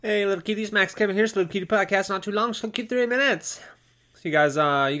Hey, little kitties, Max Kevin here. It's Little Kitty Podcast, not too long, just keep 3 minutes. So you guys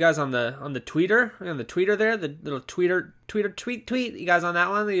on the Twitter there, the little tweet. You guys on that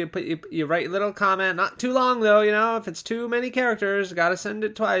one? You write a little comment, not too long though. If it's too many characters, gotta send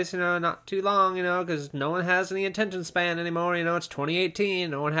it twice. Not too long. Because no one has any attention span anymore. It's 2018.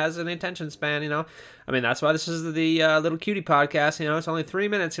 No one has any attention span. I mean that's why this is the Little Cutie Podcast. It's only 3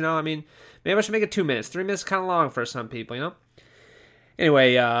 minutes. I mean maybe I should make it 2 minutes. 3 minutes is kind of long for some people.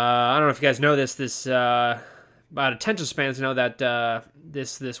 Anyway, I don't know if you guys know this about attention spans. That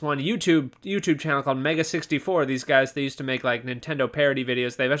this one YouTube channel called Mega64. These guys, they used to make like Nintendo parody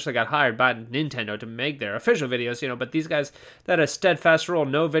videos. They eventually got hired by Nintendo to make their official videos. But these guys, they had a steadfast rule: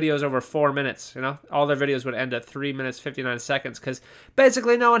 no videos over 4 minutes. All their videos would end at 3 minutes 59 seconds because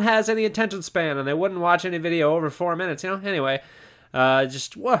basically no one has any attention span, and they wouldn't watch any video over 4 minutes. Anyway.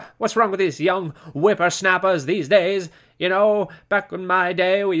 What's wrong with these young whippersnappers these days? Back in my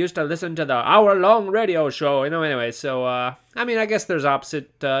day, we used to listen to the hour-long radio show, anyway. So, I mean, I guess there's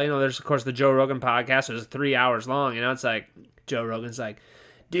opposite, there's, of course, the Joe Rogan podcast, which is 3 hours long, it's like, Joe Rogan's like,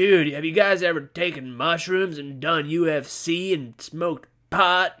 dude, have you guys ever taken mushrooms and done UFC and smoked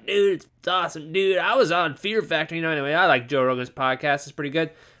pot? Dude, it's awesome, dude. I was on Fear Factor, anyway. I like Joe Rogan's podcast. It's pretty good.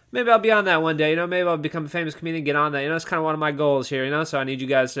 Maybe I'll be on that one day, maybe I'll become a famous comedian, get on that, it's kind of one of my goals here, so I need you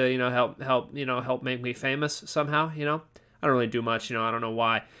guys to, help make me famous somehow, I don't really do much, I don't know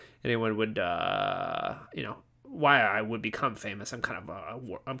why anyone would, why I would become famous. I'm kind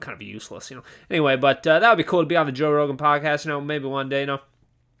of useless, anyway, but that would be cool to be on the Joe Rogan podcast, maybe one day,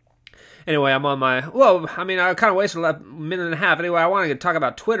 Anyway, I'm on my, I kind of wasted a minute and a half. Anyway, I wanted to talk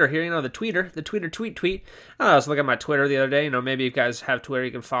about Twitter here, the Twitter tweet. I was looking at my Twitter the other day, maybe if you guys have Twitter,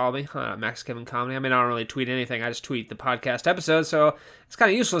 you can follow me, Max Kevin Comedy. I mean, I don't really tweet anything. I just tweet the podcast episodes, so it's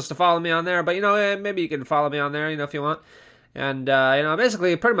kind of useless to follow me on there, but, maybe you can follow me on there, if you want. And,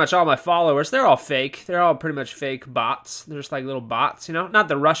 basically pretty much all my followers, they're all fake. They're all pretty much fake bots. They're just like little bots, not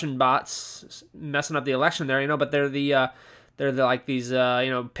the Russian bots messing up the election there, but they're like these,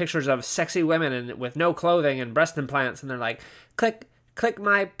 pictures of sexy women and with no clothing and breast implants, and they're like, click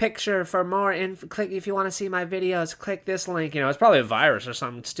my picture for more click if you want to see my videos, click this link. It's probably a virus or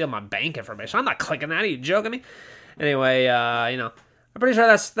something, steal my bank information. I'm not clicking that. Are you joking me? Anyway, I'm pretty sure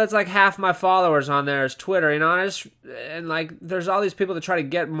that's like half my followers on there is Twitter, and like there's all these people that try to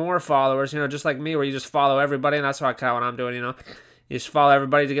get more followers, just like me, where you just follow everybody, and that's kind of what I'm doing, You just follow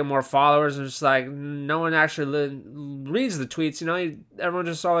everybody to get more followers, and it's like no one actually reads the tweets. Everyone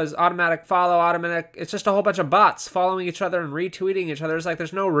just always automatic follow, automatic. It's just a whole bunch of bots following each other and retweeting each other. It's like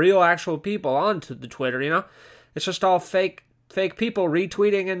there's no real actual people on to the Twitter. It's just all fake people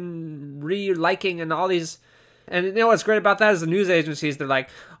retweeting and re-liking and all these. And what's great about that is the news agencies. They're like,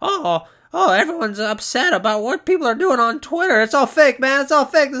 oh, everyone's upset about what people are doing on Twitter. It's all fake, man. It's all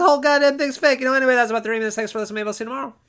fake. This whole goddamn thing's fake. Anyway, that's about 3 minutes. Thanks for listening. Maybe I'll see you tomorrow.